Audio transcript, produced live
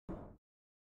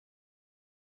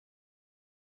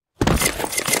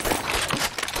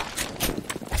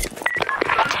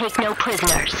Take no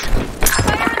prisoners.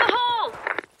 Fire in the hole!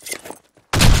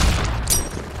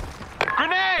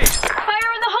 Grenade!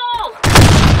 Fire in the hole!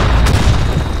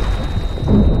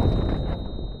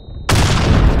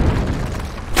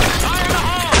 Fire in the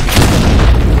hole!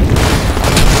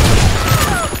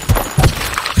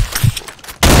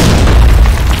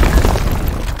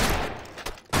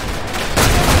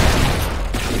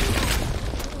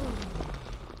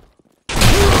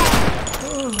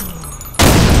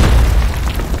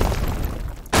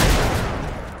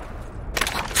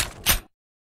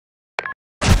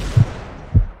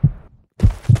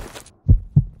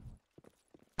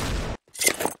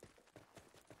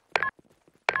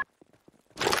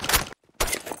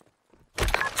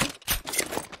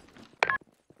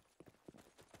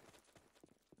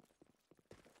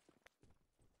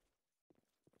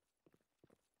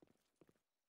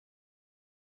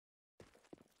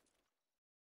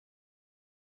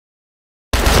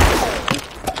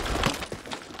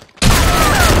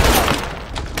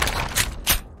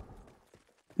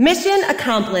 Mission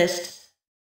accomplished.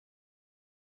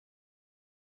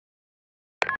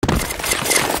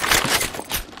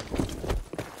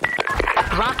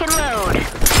 Lock and load.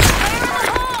 Fire in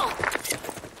the hole!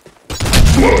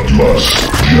 Bloodlust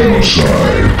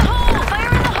genocide.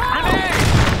 Fire in the hole!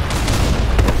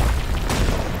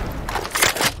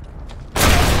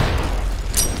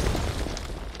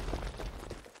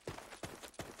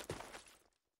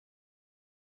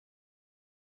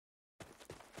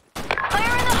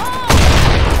 Fire in the hole!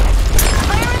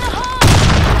 Fire in the hole!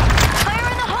 Fire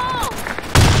in the hole!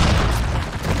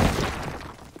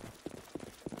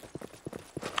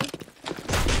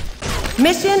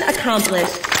 Mission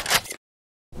accomplished.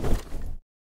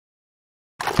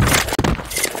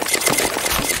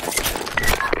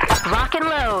 Lock and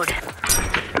load.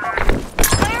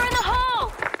 Fire in the hole!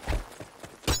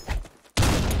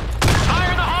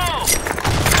 Fire in the hole! Fire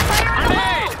in the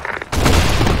Grenade! hole!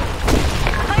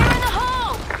 Fire in the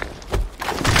hole!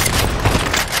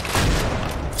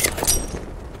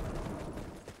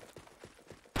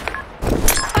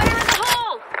 Fire in the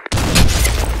hole!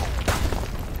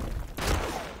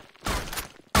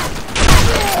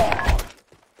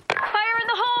 Fire in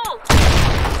the hole!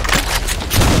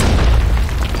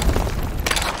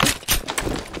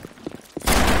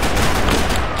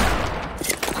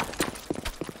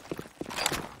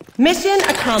 Mission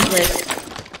accomplished.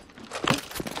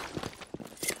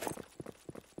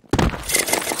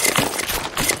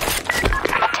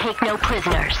 Take no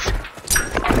prisoners.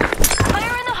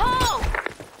 Fire in the hole!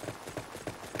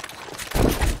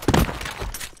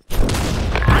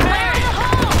 Fire in the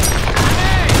hole!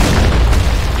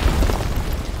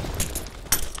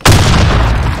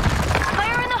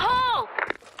 Fire in the hole!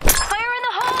 Fire in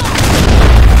the hole!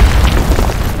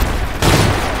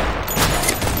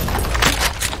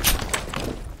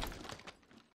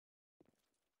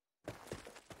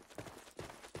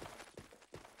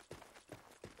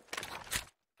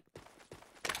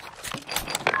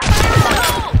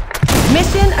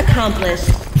 Mission accomplished.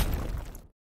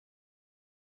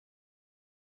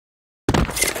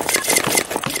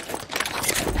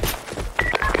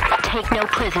 Take no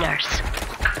prisoners.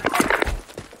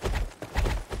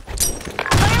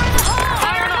 Fire in the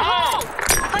hole!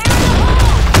 Fire in the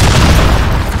hole!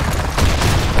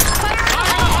 Fire in the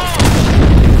hole!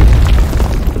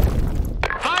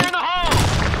 Fire in the hole!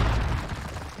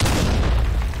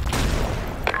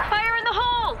 Fire in the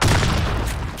hole!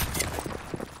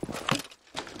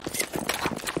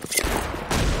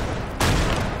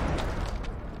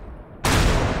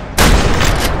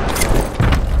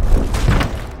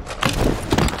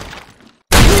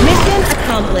 Mission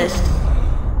accomplished.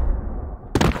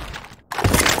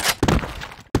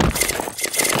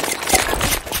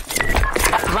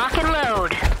 Lock and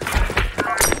load.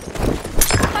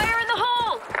 Fire in the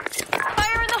hole!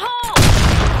 Fire in the hole!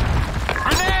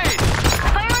 Grenade!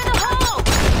 Fire in the hole!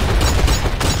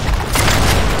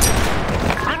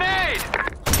 Grenade!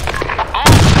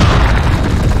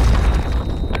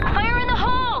 Fire in the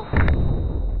hole!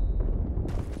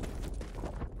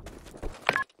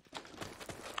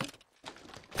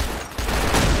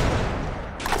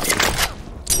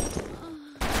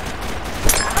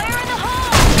 Fire in the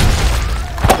hole!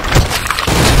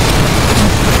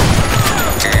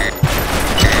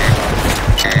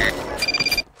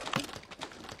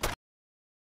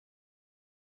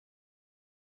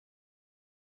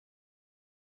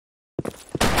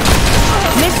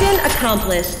 Mission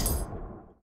accomplished.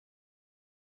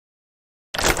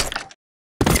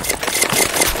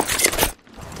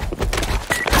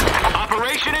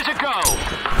 Operation is a go!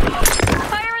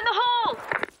 Fire in the hole!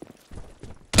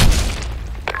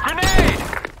 Grenade!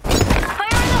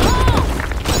 Fire in the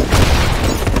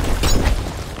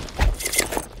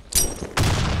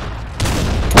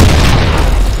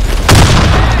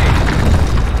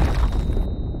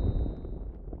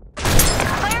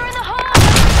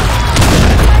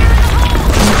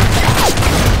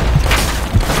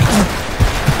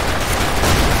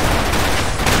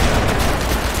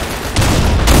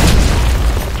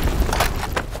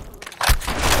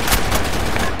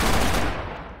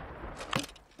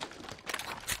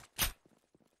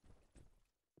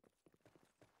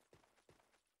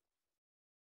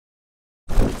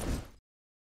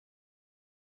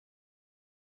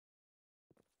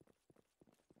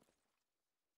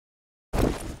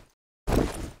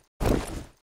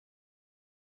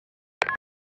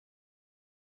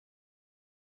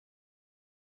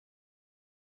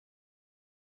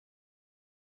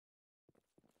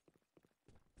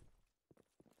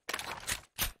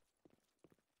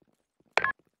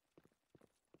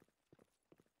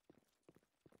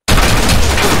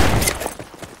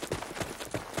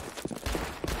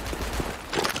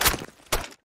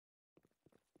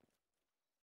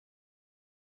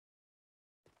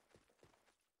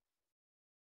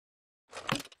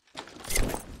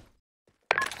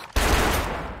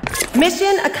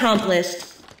Mission accomplished.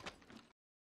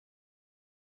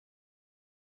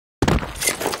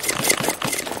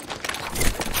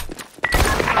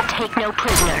 Take no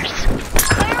prisoners.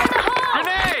 Fire in the hole!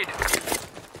 Grenade!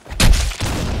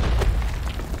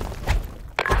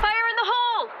 Fire in the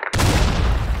hole!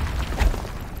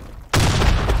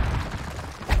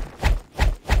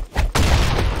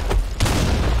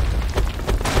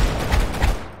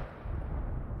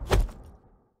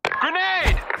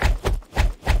 Grenade!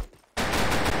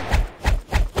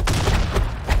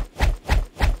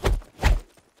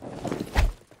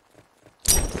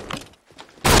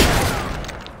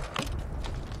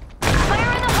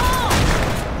 Fire in the hole!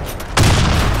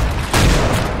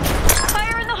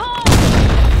 Fire in the hole!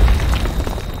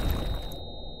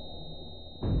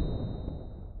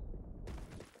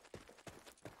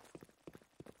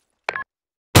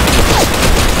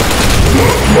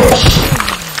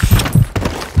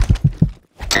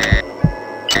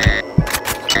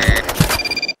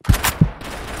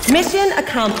 Mission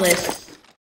accomplished.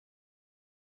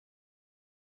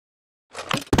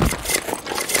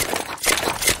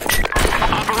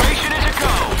 Operation is a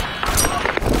go!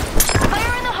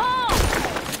 Fire in the hole!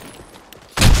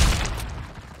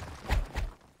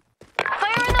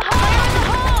 Fire in the hole! Fire in the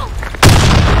hole!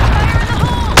 Fire in the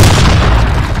hole!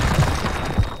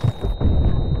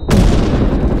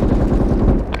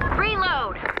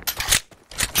 Reload!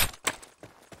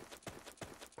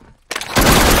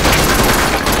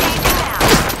 Changing out.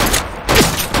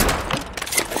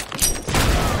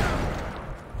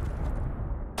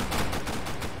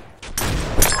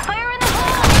 Fire in the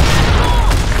hole!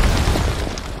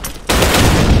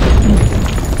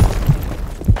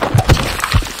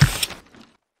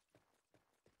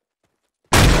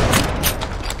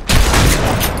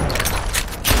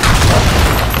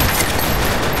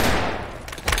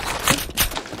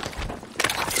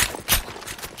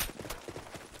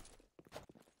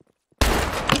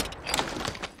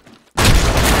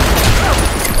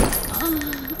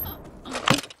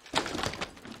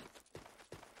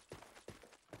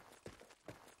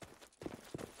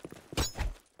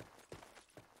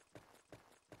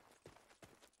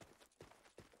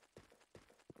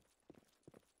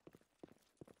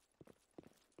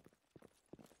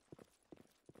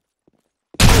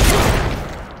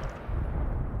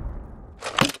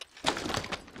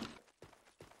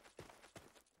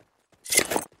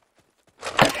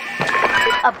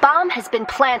 A bomb has been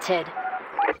planted.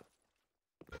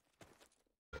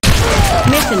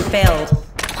 Mission failed.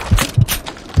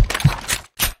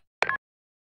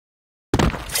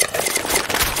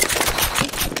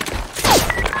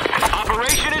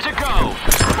 Operation is a go!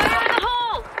 Fire in the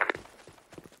hole!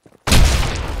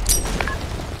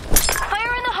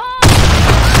 Fire in the hole!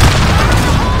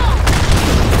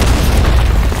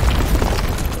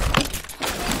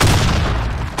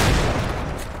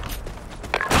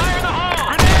 Fire in the hole!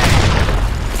 Grenade!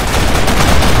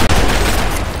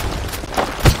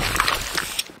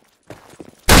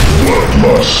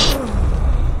 Bloodlust.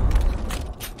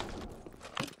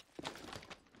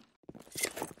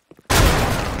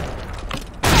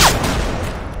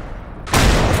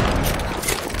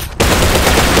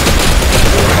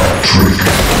 Trick.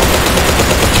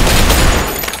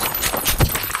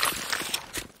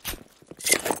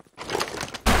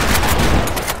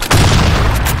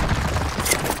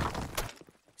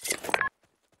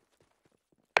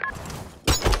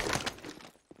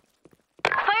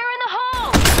 Fire in the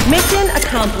hole! Mission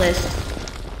accomplished.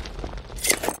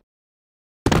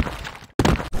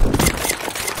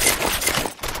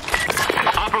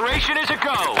 Operation is a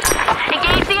go!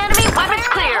 Engage the enemy. Weapons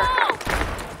clear.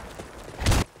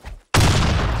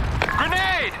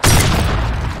 Grenade!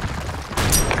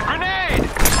 Grenade!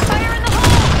 Fire in the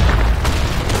hole!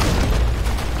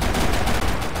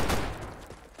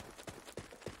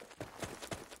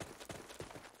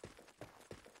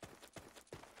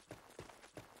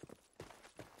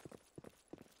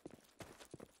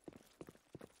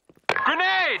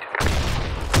 Grenade!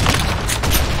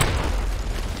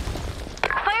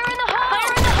 Fire in the hole!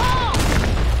 Fire in the hole!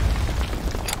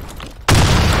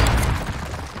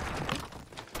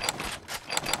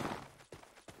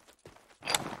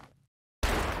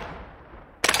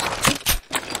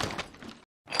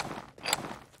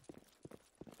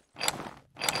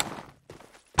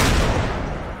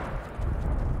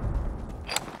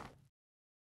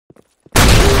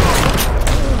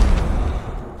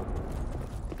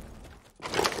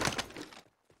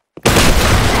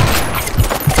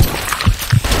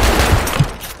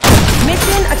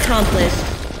 accomplished.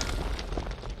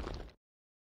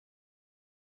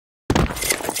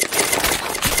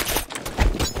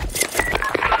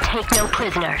 Take no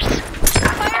prisoners.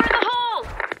 Fire in the hole!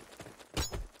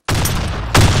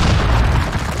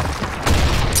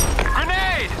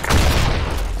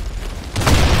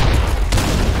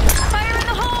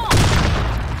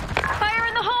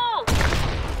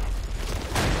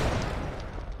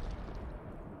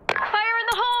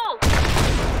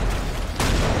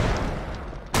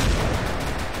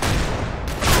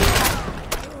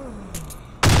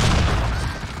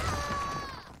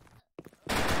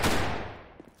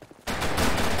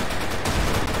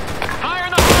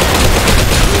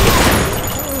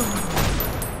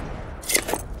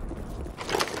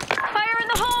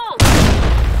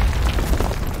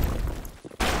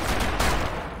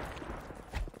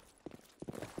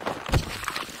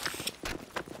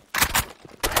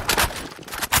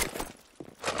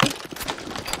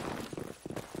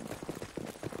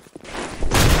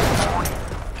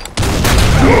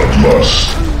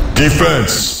 Bloodlust.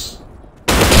 Defense.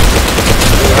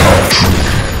 Hat-trick.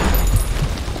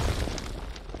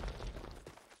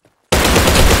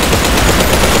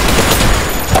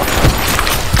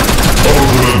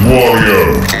 Ultimate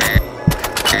Warrior.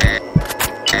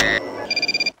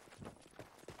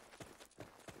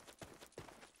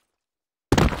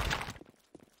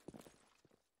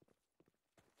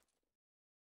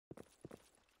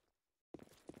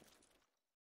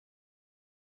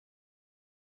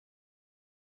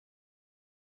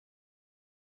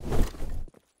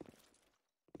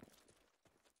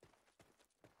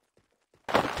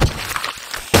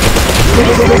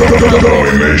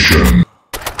 Domination.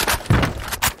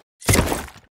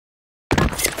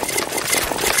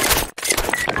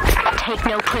 Take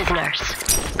no prisoners.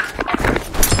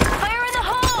 Fire in the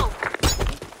hole!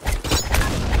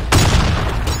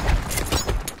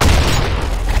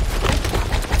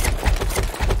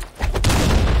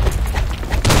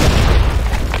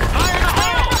 Fire in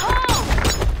the hole!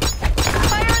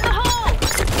 Fire in the hole!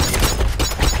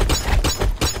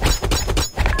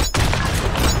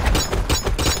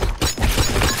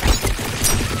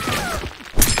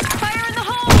 Fire in the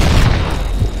hole!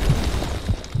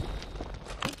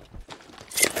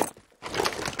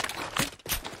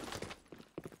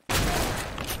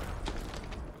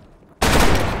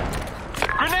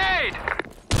 Grenade!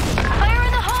 Fire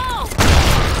in the hole!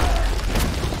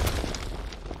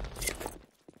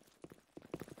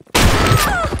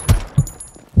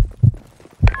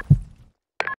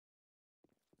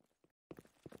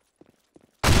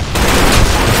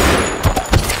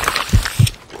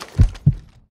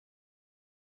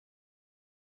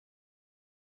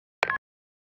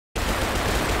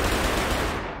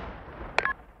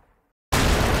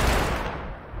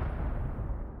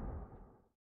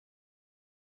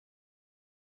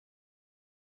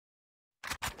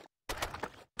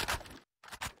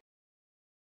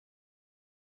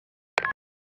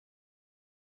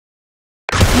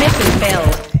 Mission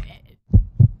failed.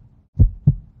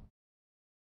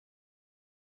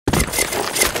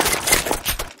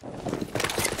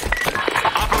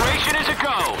 Operation is a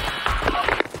go!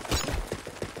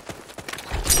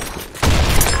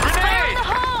 Fire in Grenade! the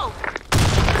hole!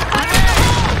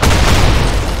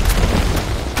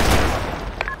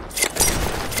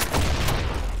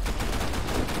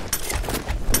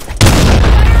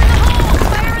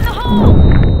 Fire in the hole!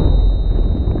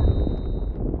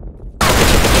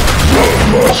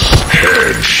 Bloodlust.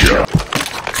 Headshot.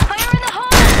 Fire in the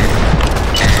hole!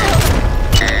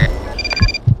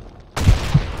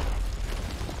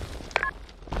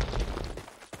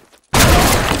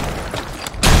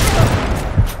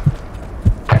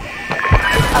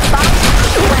 A bomb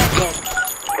planted.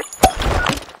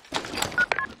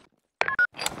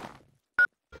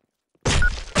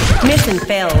 Mission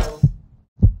failed.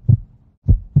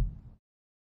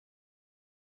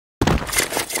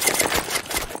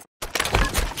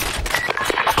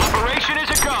 Operation is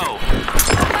a go!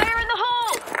 Fire in the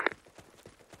hole!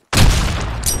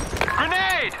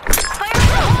 Grenade! Fire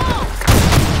in the hole!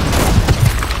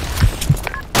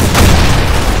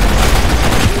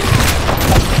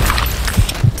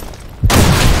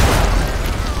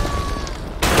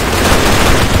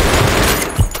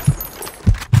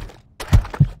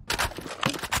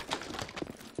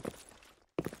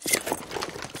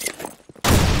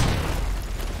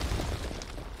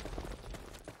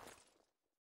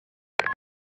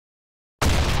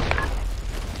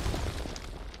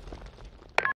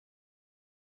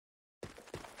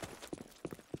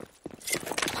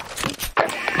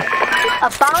 A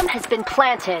bomb has been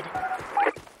planted.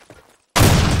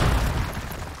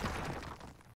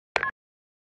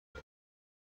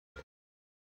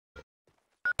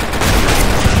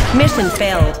 Mission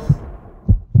failed.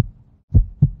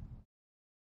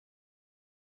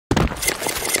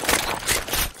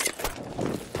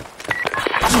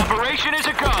 Operation is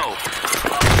a go!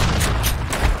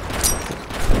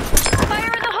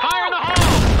 Fire in the hole! Fire in the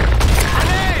hole!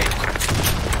 Grenade!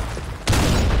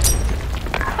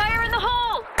 Fire in the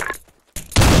hole!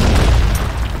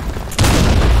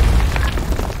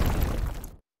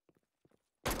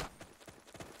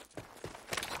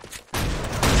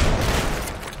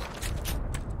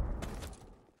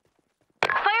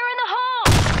 Fire in the hole!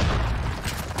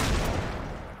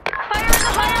 Fire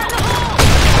in the hole!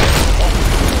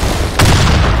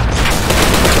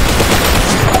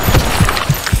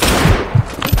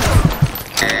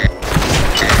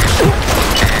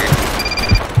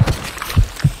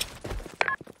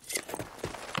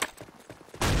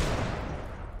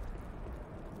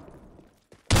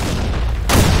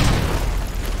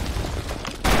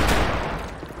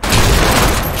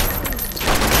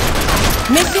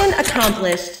 Mission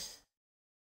accomplished.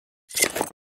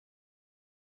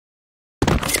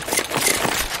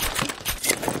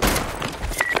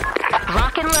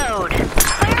 Rock and load.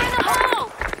 Fire in the hole!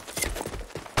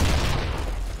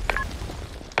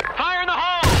 Fire in the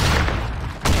hole!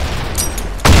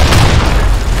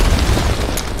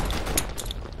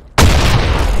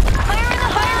 Fire in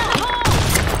the hole!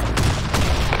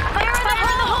 Fire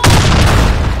in the hole!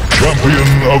 Champion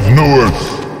of Newark.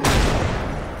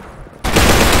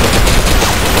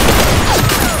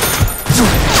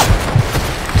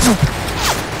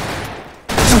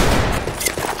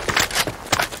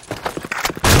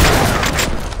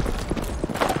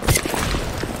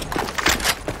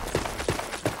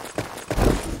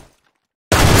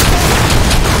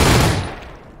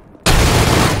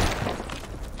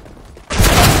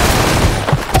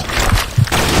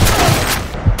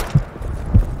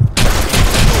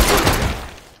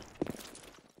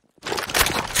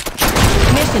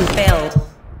 Mission failed.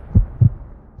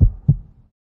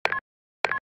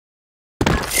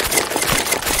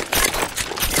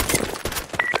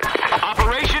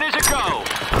 Operation is a go!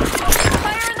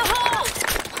 Fire in the hole!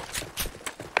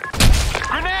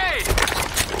 Grenade!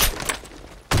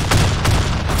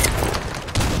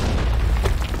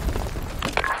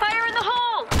 Fire in the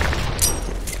hole!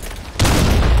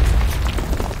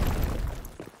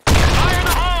 Fire in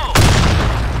the hole!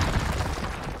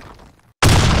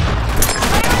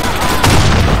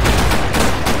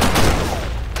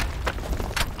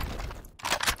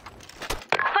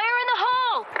 Fire in the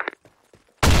hole!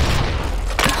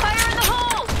 Fire in the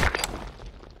hole!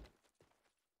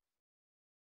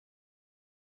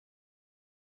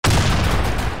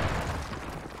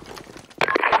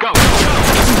 Go! Go!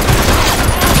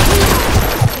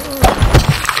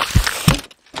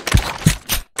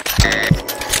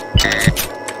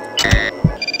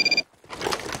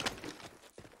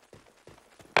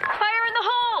 Fire in the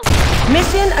hole!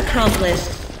 Mission accomplished.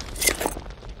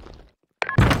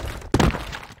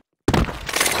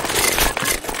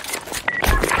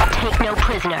 Take no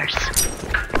prisoners.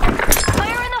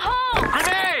 Fire in the hole!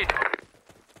 Grenade!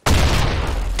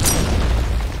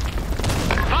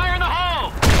 Fire in the hole!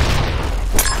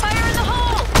 Fire in the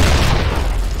hole!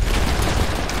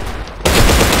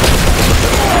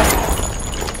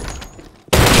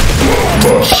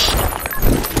 Must.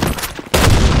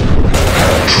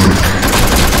 Hat-trick.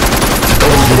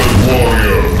 Ultimate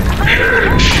Warrior.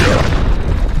 Headshot.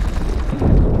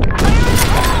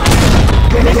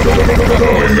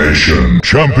 Domination.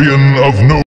 Champion of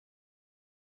Newark.